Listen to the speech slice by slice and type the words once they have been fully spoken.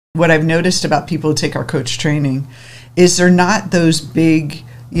what I've noticed about people who take our coach training is they're not those big,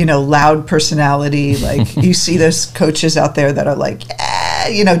 loud personality. Like you see those coaches out there that are like,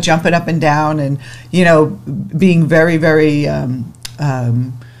 jumping up and down and, being very, very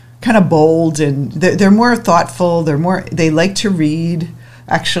kind of bold, and they're more thoughtful. They like to read.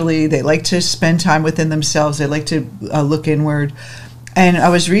 Actually, they like to spend time within themselves. They like to look inward. And I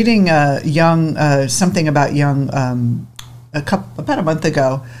was reading something about Jung about a month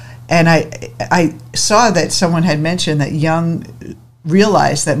ago, and I saw that someone had mentioned that Jung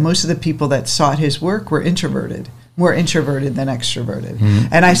realized that most of the people that sought his work were more introverted than extroverted. Mm-hmm.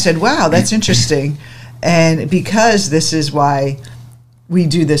 And I said, wow, that's interesting. And because this is why we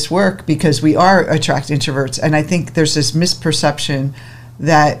do this work, because we are attract introverts. And I think there's this misperception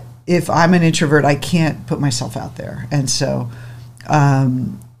that if I'm an introvert, I can't put myself out there. And so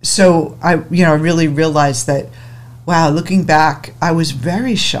I really realized that, wow, looking back, I was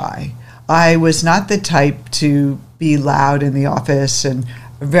very shy. I was not the type to be loud in the office and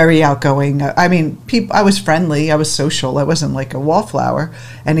very outgoing. I mean, I was friendly. I was social. I wasn't like a wallflower.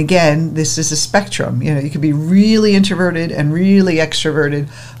 And again, this is a spectrum. You could be really introverted and really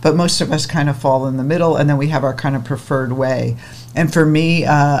extroverted, but most of us kind of fall in the middle, and then we have our kind of preferred way. And for me,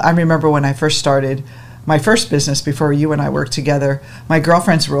 I remember when I first started my first business, before you and I worked together, my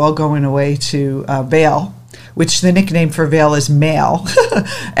girlfriends were all going away to Vail, which the nickname for Vail is Male.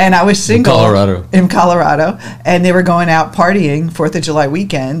 And I was single in Colorado. And they were going out partying 4th of July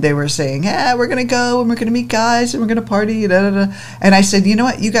weekend. They were saying, we're going to go and we're going to meet guys and we're going to party. And I said, you know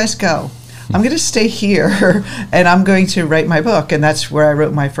what, you guys go. I'm going to stay here and I'm going to write my book. And that's where I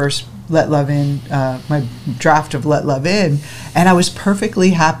wrote my first Let Love In, my draft of Let Love In. And I was perfectly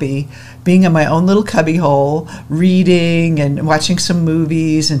happy being in my own little cubbyhole, reading and watching some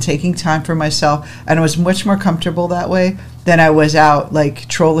movies and taking time for myself. And I was much more comfortable that way than I was out like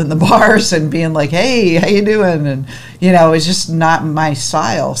trolling the bars and being like, hey, how you doing? And, it's just not my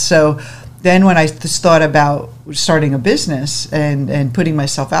style. So then when I just thought about starting a business and putting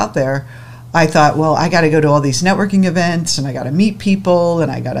myself out there, I thought, well, I got to go to all these networking events and I got to meet people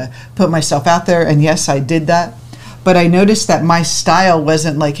and I got to put myself out there. And yes, I did that. But I noticed that my style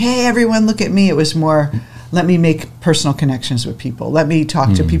wasn't like, hey, everyone look at me. It was more, let me make personal connections with people. Let me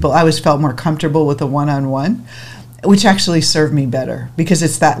talk to people. I always felt more comfortable with a one-on-one, which actually served me better, because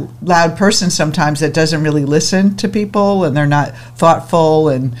it's that loud person sometimes that doesn't really listen to people and they're not thoughtful.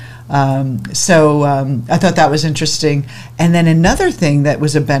 And so I thought that was interesting. And then another thing that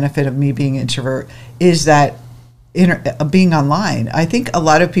was a benefit of me being an introvert is that being online. I think a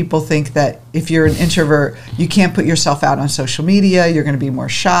lot of people think that if you're an introvert, you can't put yourself out on social media, you're going to be more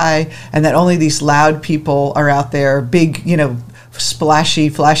shy, and that only these loud people are out there, big, splashy,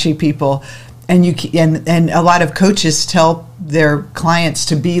 flashy people. And and a lot of coaches tell their clients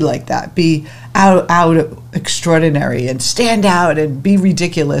to be like that, be out extraordinary and stand out and be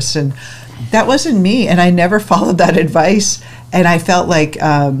ridiculous. And that wasn't me, and I never followed that advice. And I felt like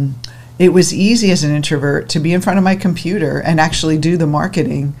it was easy as an introvert to be in front of my computer and actually do the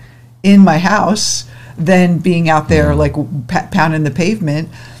marketing in my house than being out there like pounding the pavement.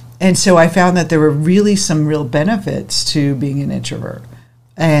 And so I found that there were really some real benefits to being an introvert.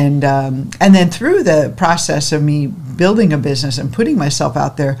 And then through the process of me building a business and putting myself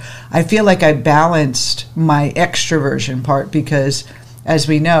out there, I feel like I balanced my extroversion part, because as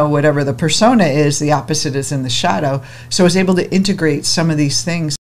we know, whatever the persona is, the opposite is in the shadow. So I was able to integrate some of these things